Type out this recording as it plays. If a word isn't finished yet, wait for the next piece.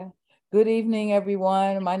Good evening,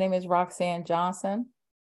 everyone. My name is Roxane Johnson.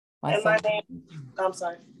 My And son, I'm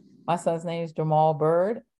sorry. my son's name is Jamal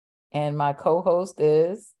Bird, and my co-host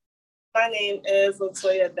is. My name is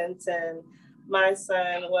LaToya Benton. My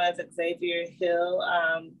son was Xavier Hill,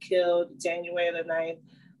 killed January the 9th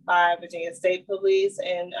by Virginia State Police.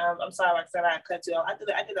 And I'm sorry, like I said, I cut you off. I did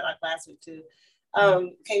that like last week too.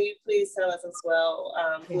 Can you please tell us as well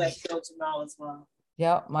who had killed Jamal as well?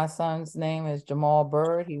 Yep, my son's name is Jamal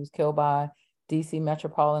Bird. He was killed by DC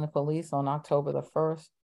Metropolitan Police on October the 1st,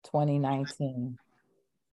 2019.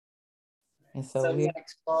 And so So we we're, have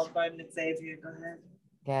Jamal Bird and Xavier. Go ahead.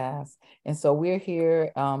 yes. And so we're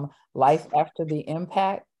here, Life After the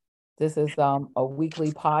Impact. This is a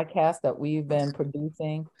weekly podcast that we've been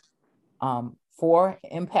producing for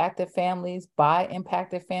impacted families, by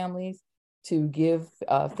impacted families, to give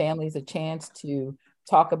families a chance to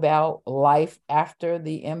talk about life after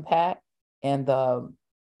the impact and the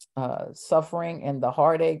suffering and the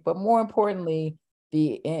heartache, but more importantly,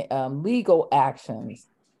 the legal actions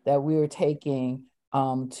that we're taking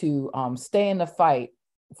to stay in the fight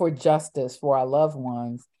for justice for our loved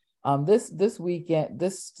ones. This weekend,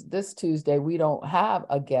 this Tuesday, we don't have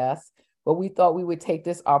a guest, but we thought we would take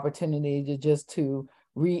this opportunity to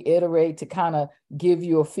reiterate, to kind of give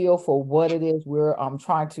you a feel for what it is we're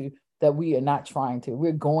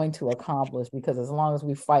we're going to accomplish, because as long as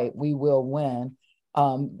we fight, we will win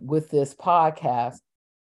with this podcast.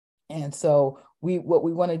 And so what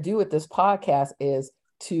we want to do with this podcast is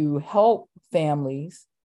to help families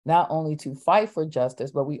not only to fight for justice,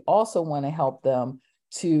 but we also want to help them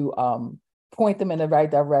to point them in the right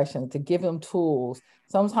direction, to give them tools.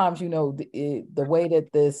 Sometimes, the way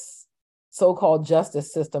that this so-called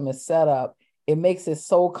justice system is set up, it makes it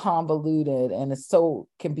so convoluted, and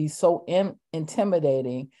can be so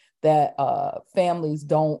intimidating that families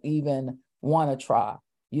don't even want to try,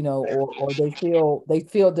 or they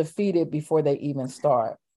feel defeated before they even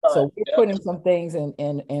start. So we're putting some things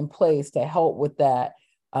in place to help with that.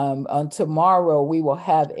 On tomorrow, we will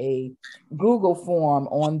have a Google form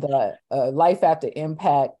on the Life After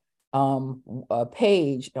Impact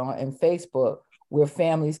page in Facebook, where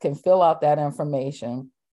families can fill out that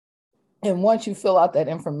information. And once you fill out that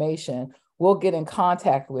information, we'll get in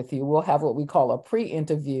contact with you. We'll have what we call a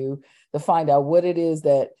pre-interview to find out what it is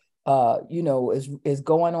that is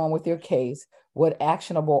going on with your case, what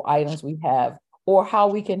actionable items we have, or how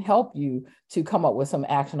we can help you to come up with some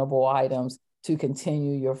actionable items to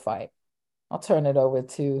continue your fight. I'll turn it over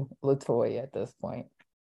to LaToya at this point.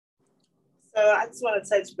 So I just want to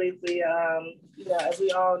touch briefly, as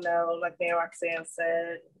we all know, like Mayor Roxane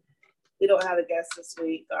said, we don't have a guest this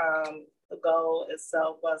week. The goal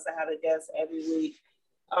itself was to have a guest every week.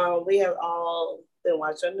 We have all been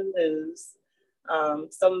watching the news.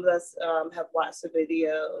 Some of us have watched the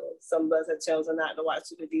video. Some of us have chosen not to watch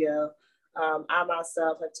the video. I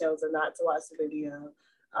myself have chosen not to watch the video.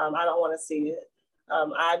 I don't want to see it.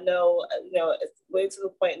 I know, we're to the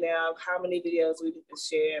point now of how many videos we need to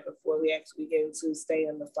share before we actually begin to stay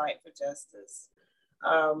in the fight for justice.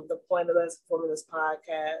 The point of us forming this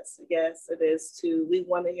podcast, yes, it is we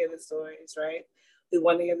want to hear the stories, right? We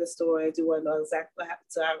want to hear the stories. We want to know exactly what happened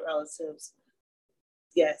to our relatives.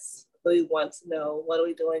 Yes, we want to know, what are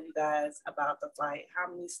we doing, you guys, about the fight?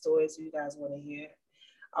 How many stories do you guys want to hear?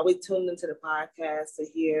 Are we tuned into the podcast to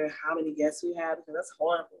hear how many guests we have? Because that's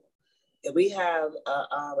horrible. If we have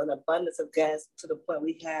an abundance of guests to the point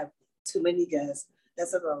we have too many guests, that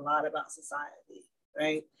says a lot about society,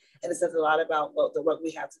 right? And it says a lot about the work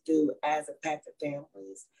we have to do as impacted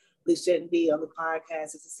families. We shouldn't be on the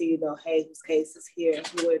podcast just to see, hey, whose case is here,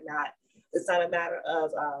 who are not. It's not a matter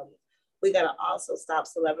of, we got to also stop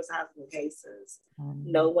celebritizing the cases.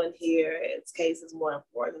 Mm-hmm. No one here, its case is more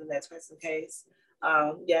important than the next person's case.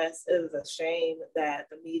 Yes, it is a shame that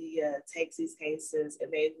the media takes these cases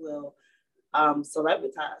and they will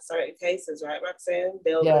celebritize certain cases, right, Roxane?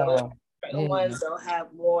 They'll certain ones, they'll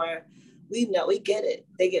have more. We get it.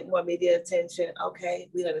 They get more media attention. Okay,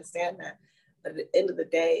 we understand that. But at the end of the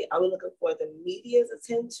day, are we looking for the media's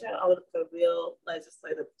attention? Are we looking for real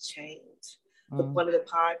legislative change? The point of the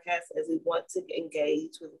podcast is we want to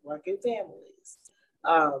engage with working families.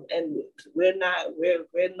 And we're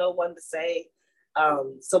no one to say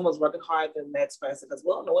someone's working harder than the next person, because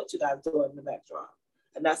we don't know what you guys do in the backdrop.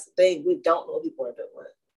 And that's the thing, we don't know what people are doing.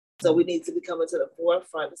 So we need to be coming to the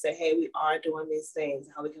forefront and say, hey, we are doing these things,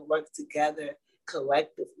 how we can work together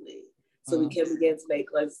collectively so we can begin to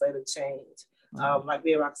make legislative change. Like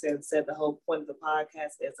me and Roxane said, the whole point of the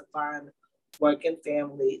podcast is to find working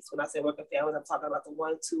families. When I say working families, I'm talking about the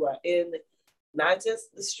ones who are in not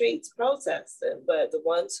just the streets protesting, but the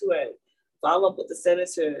ones who are follow up with the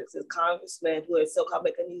senators, the congressmen who are so-called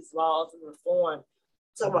making these laws and reform.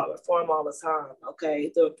 Talking about reform all the time,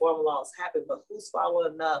 okay? The reform laws happen, but who's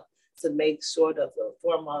following up to make sure that the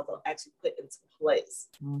reform laws are actually put into place?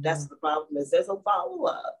 That's the problem, is there's no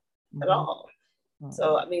follow-up at all.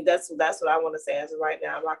 So, I mean, that's what I want to say as of right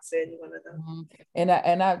now. Roxane, you want to go?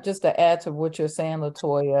 And I just to add to what you're saying,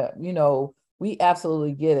 LaToya, you know, we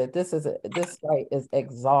absolutely get it. This site is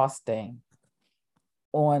exhausting.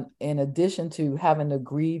 In addition to having to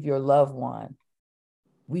grieve your loved one,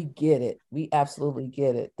 we get it. We absolutely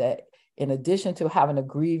get it. That in addition to having to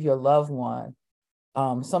grieve your loved one,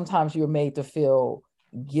 sometimes you're made to feel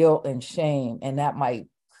guilt and shame, and that might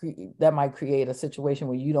create a situation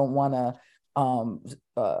where you don't want to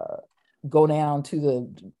go down to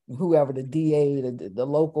the DA, the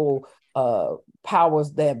local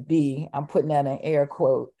powers that be. I'm putting that in air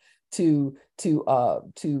quote to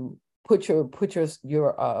put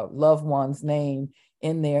your loved one's name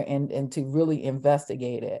in there and to really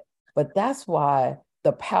investigate it. But that's why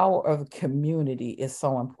the power of community is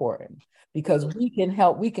so important, because we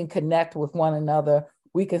can connect with one another,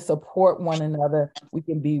 we can support one another, we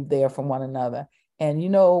can be there for one another. And you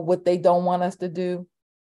know what they don't want us to do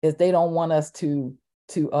is they don't want us to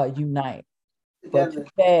unite. But too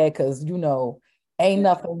bad, because you know, ain't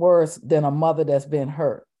nothing worse than a mother that's been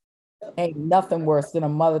hurt. Ain't nothing worse than a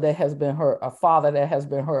mother that has been hurt, a father that has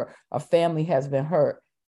been hurt, a family has been hurt.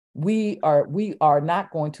 We are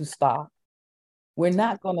not going to stop. We're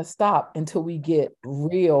not going to stop until we get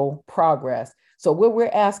real progress. So what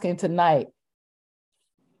we're asking tonight,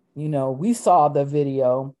 you know, we saw the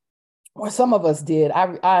video, or some of us did.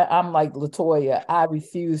 I'm like LaToya, I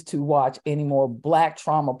refuse to watch any more Black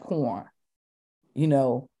trauma porn. You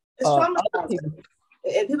know, it's traumatizing.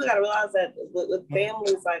 And people got to realize that with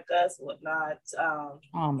families like us and whatnot,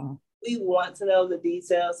 we want to know the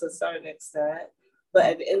details to a certain extent. But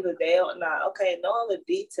at the end of the day, not okay, knowing the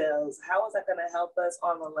details, how is that going to help us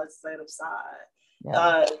on the legislative side?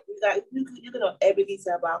 Yeah. You can know every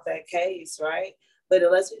detail about that case, right? But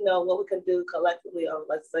unless we know what we can do collectively on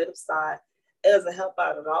the legislative side, it doesn't help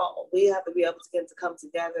out at all. We have to be able to get to come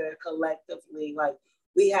together collectively. Like,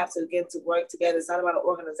 we have to get to work together. It's not about an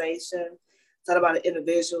organization. It's not about an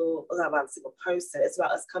individual. It's not about a single person. It's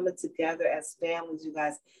about us coming together as families, you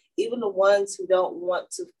guys. Even the ones who don't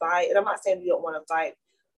want to fight, and I'm not saying you don't want to fight,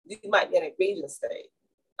 you might be in a grievance state.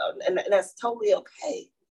 And that's totally okay.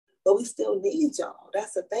 But we still need y'all.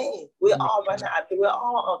 That's the thing. We're all right now. We're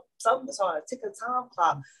all some of us on a ticking time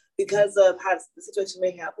clock because of how the situation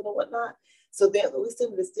may happen and whatnot. So then we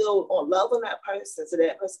still need to still love on that person, so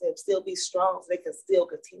that person can still be strong, so they can still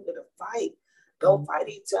continue to fight. Don't fight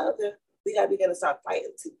each other. We got to begin to start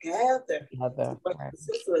fighting together. Right.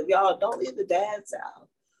 If y'all don't leave the dads out.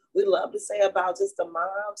 We love to say about just the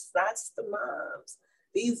moms, not just the moms.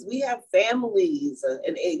 We have families,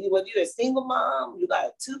 and whether you're a single mom, you got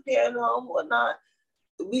a two-parent home or not,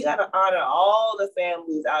 we got to honor all the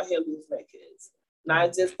families out here losing their kids,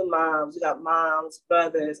 not just the moms. We got moms,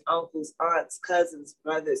 brothers, uncles, aunts, cousins,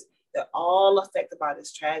 brothers. They're all affected by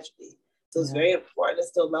this tragedy. So it's very important to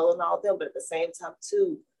still love on all of them, but at the same time,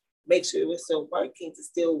 too, make sure we're still working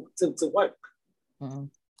to work. Mm-hmm.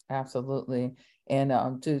 Absolutely. And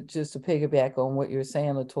just to piggyback on what you're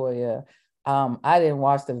saying, LaToya, I didn't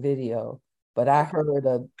watch the video, but I heard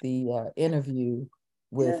of the interview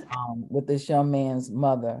with this young man's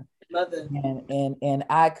mother. And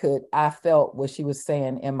I felt what she was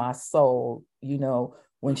saying in my soul, you know,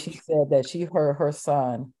 when she said that she heard her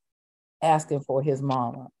son asking for his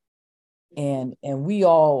mama. And we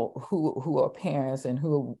all who are parents and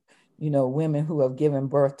who, you know, women who have given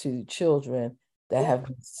birth to children that have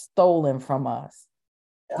been stolen from us.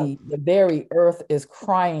 The very earth is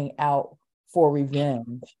crying out for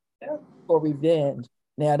revenge,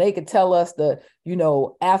 Now they could tell us that, you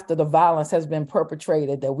know, after the violence has been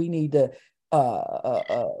perpetrated, that we need to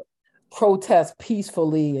protest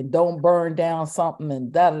peacefully and don't burn down something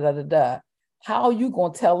and da. How are you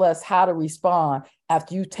going to tell us how to respond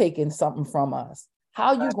after you've taken something from us? How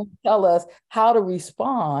are you going to tell us how to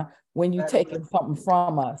respond when you've taken something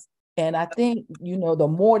from us? And I think, you know, the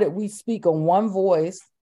more that we speak on one voice,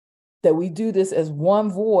 that we do this as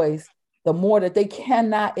one voice, the more that they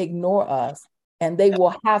cannot ignore us, and they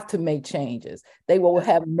will have to make changes. They will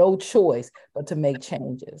have no choice but to make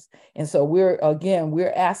changes. And so we're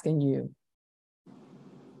asking you,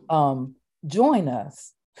 join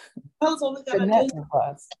us. Tell us what we gotta do.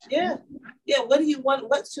 Yeah. What do you want?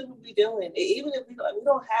 What should we be doing? Even if we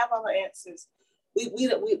don't have all the answers, me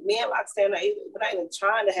and Roxane, we're not even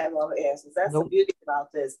trying to have all the answers. That's the beauty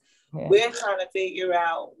about this. Yeah. We're trying to figure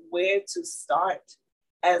out where to start.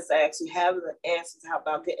 as actually having the answers how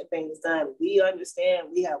about getting things done. We understand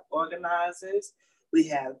we have organizers, we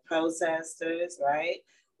have protesters, right?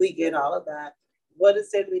 We get all of that. What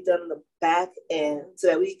is there to be done on the back end so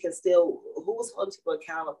that we can still, who's holding people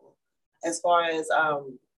accountable as far as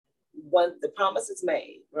when the promise is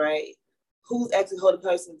made, right? Who's actually holding the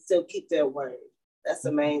person to still keep their word? That's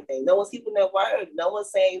the main thing. No one's keeping their word. No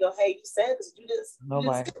one's saying, hey, you said this, you just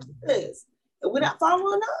did this. And we're not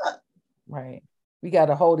following up. Right. We got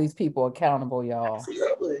to hold these people accountable, y'all.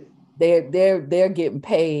 Absolutely. They're getting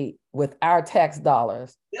paid with our tax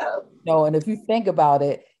dollars. Yeah. No, and if you think about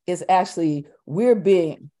it, it's actually we're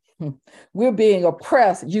being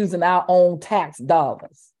oppressed using our own tax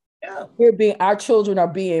dollars. Yeah. Our children are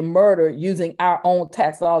being murdered using our own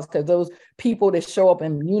tax dollars because those people that show up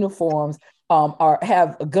in uniforms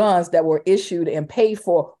have guns that were issued and paid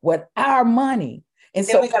for with our money. And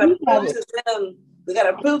so we gotta prove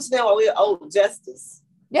to them what we owe justice.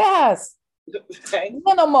 Yes. Okay.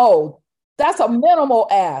 Minimal. That's a minimal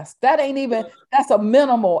ask. That's a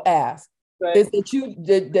minimal ask. Right. Is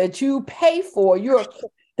that you pay for you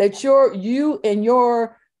and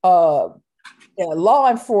your law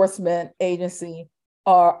enforcement agency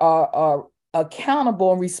are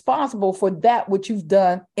accountable and responsible for that which you've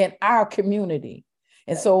done in our community.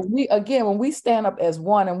 And so when we stand up as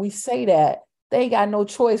one and we say that, they got no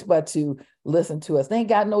choice but to listen to us. They ain't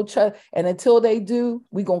got no choice. And until they do,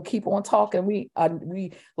 we're going to keep on talking. We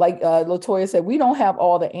like LaToya said, we don't have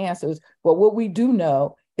all the answers, but what we do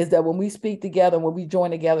know is that when we speak together, when we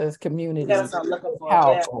join together as community, it's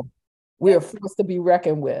powerful. We are forced to be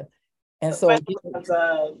reckoned with. And so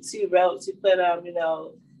she put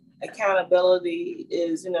accountability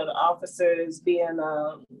is, the officers being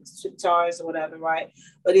charged or whatever, right?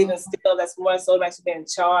 But even still, that's more so actually being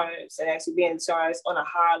charged on a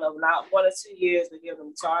higher level, not 1 or 2 years to give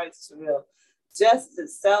them charges for real. Justice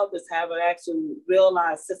itself is having actually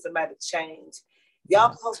realized systematic change. Y'all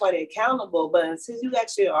can hold somebody accountable, but until you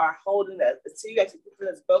actually are holding that, until you actually put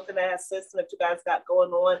this broken ass system that you guys got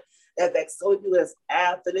going on, that's so you is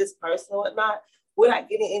after this person or whatnot, we're not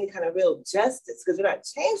getting any kind of real justice because you're not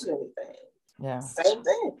changing anything. Yeah. Same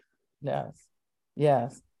thing.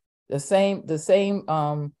 Yes. The same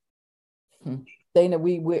thing that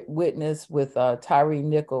we witnessed with Tyre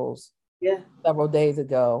Nichols several days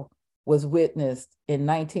ago was witnessed in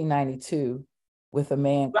 1992 with a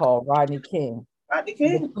man called Rodney King.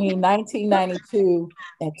 Between 1992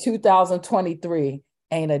 and 2023,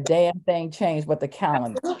 ain't a damn thing changed but the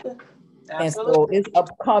calendar. Absolutely. And so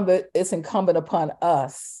it's incumbent upon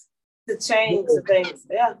us to change the things.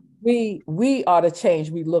 Yeah. We are the change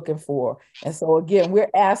we're looking for. And so again, we're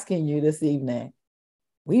asking you this evening.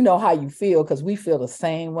 We know how you feel because we feel the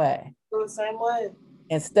same way. The same way.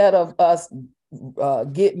 Instead of us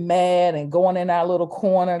getting mad and going in our little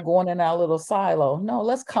corner, going in our little silo. No,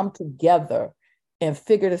 let's come together and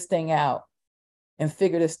figure this thing out and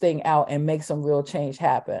make some real change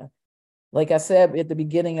happen. Like I said at the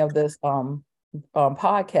beginning of this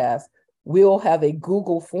podcast, we'll have a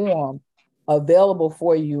Google form available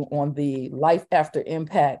for you on the Life After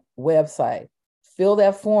Impact website. Fill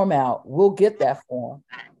that form out. We'll get that form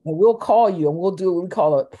and we'll call you and we'll do what we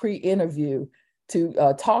call a pre-interview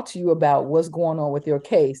to talk to you about what's going on with your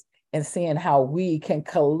case and seeing how we can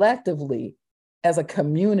collectively as a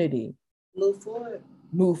community move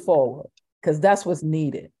forward because that's what's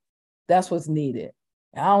needed.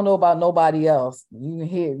 I don't know about nobody else.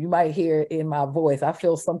 You might hear in my voice, I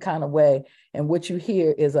feel some kind of way. And what you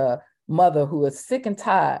hear is a mother who is sick and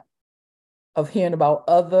tired of hearing about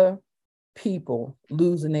other people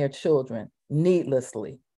losing their children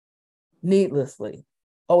needlessly.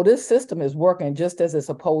 Oh, this system is working just as it's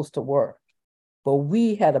supposed to work. But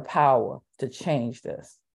we had the power to change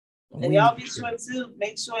this. And y'all be sure to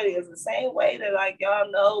make sure it is the same way that y'all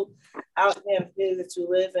know out there in the community that you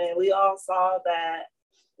live in. We all saw that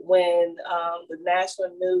when the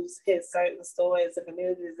national news hit certain stories, the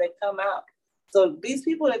communities, they come out. So these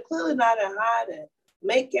people are clearly not in hiding.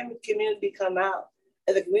 Make your community come out.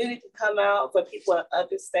 And the community can come out for people in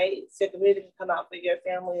other states. Your community can come out for your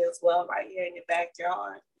family as well, right here in your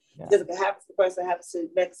backyard. Yeah. Because if it happens to the person that happens to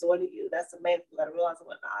next door to you, that's the main thing you got to realize and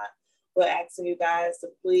whatnot. We're asking you guys to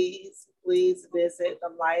please visit the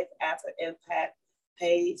Life After Impact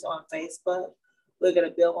page on Facebook. We're going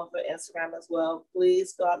to build one for Instagram as well.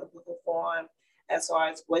 Please go out and book a form as far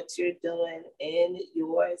as what you're doing in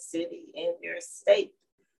your city, in your state,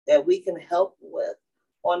 that we can help with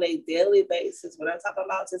on a daily basis. We're not talking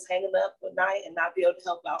about just hanging up at night and not be able to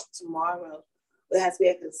help out tomorrow. It has to be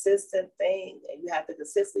a consistent thing, and you have to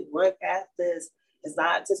consistently work at this. It's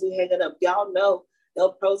not just we hanging up. Y'all know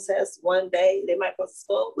They'll protest one day. They might protest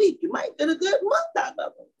for a week. You might get a good month out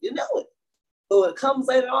of them. You know it. But when it comes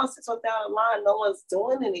later on, 6 months down the line, no one's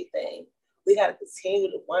doing anything. We got to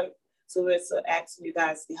continue to work. So we're asking you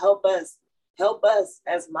guys to help us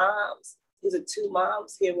as moms. These are 2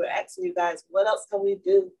 moms here. We're asking you guys, what else can we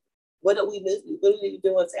do? What are we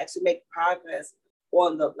doing to actually make progress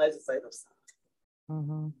on the legislative side?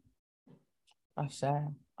 Mm-hmm.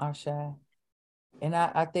 Asha. And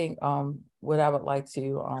I think what I would like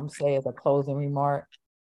to say as a closing remark,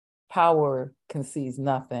 power concedes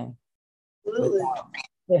nothing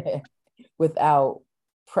without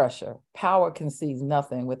pressure. Power concedes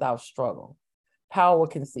nothing without struggle. Power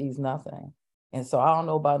concedes nothing. And so I don't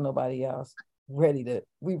know about nobody else. We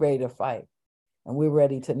ready to fight. And we're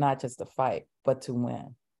ready to not just to fight, but to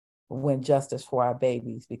win justice for our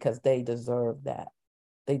babies, because they deserve that.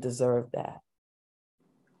 They deserve that.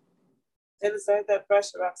 They deserve that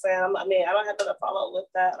pressure, Roxane. I mean, I don't have to follow up with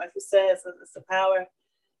that. Like you said, it's the power.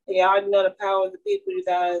 You already know the power of the people, you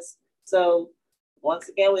guys. So once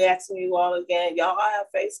again, we're asking you all again, y'all have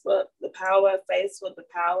Facebook. The power of Facebook, the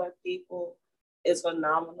power of people is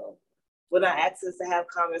phenomenal. We're not asking us to have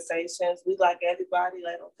conversations. We like everybody,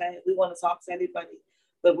 like, okay, we want to talk to everybody,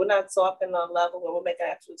 but we're not talking on a level where we're making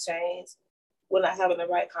actual change. We're not having the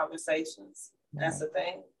right conversations. That's the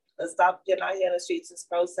thing. Let's stop getting out here in the streets and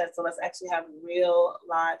protest, and let's actually have real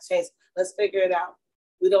live change. Let's figure it out.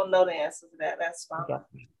 We don't know the answer to that. That's fine. Yeah.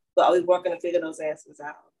 But we're working to figure those answers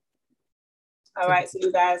out. All right, so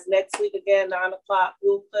you guys, next week again, 9 o'clock,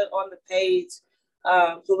 we'll put on the page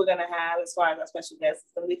who we're going to have as far as our special guests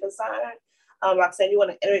is going to be concerned. Roxane, you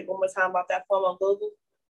want to iterate one more time about that form on Google?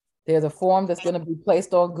 There's a form that's going to be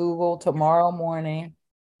placed on Google tomorrow morning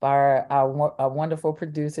by our wonderful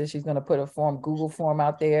producer. She's going to put a Google form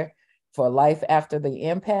out there for Life After the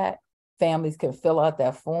Impact. Families can fill out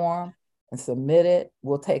that form and submit it.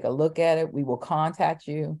 We'll take a look at it. We will contact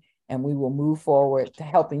you, and we will move forward to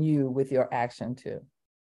helping you with your action too.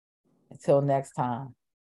 Until next time.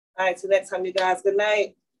 All right, till next time, you guys. Good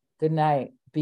night. Good night.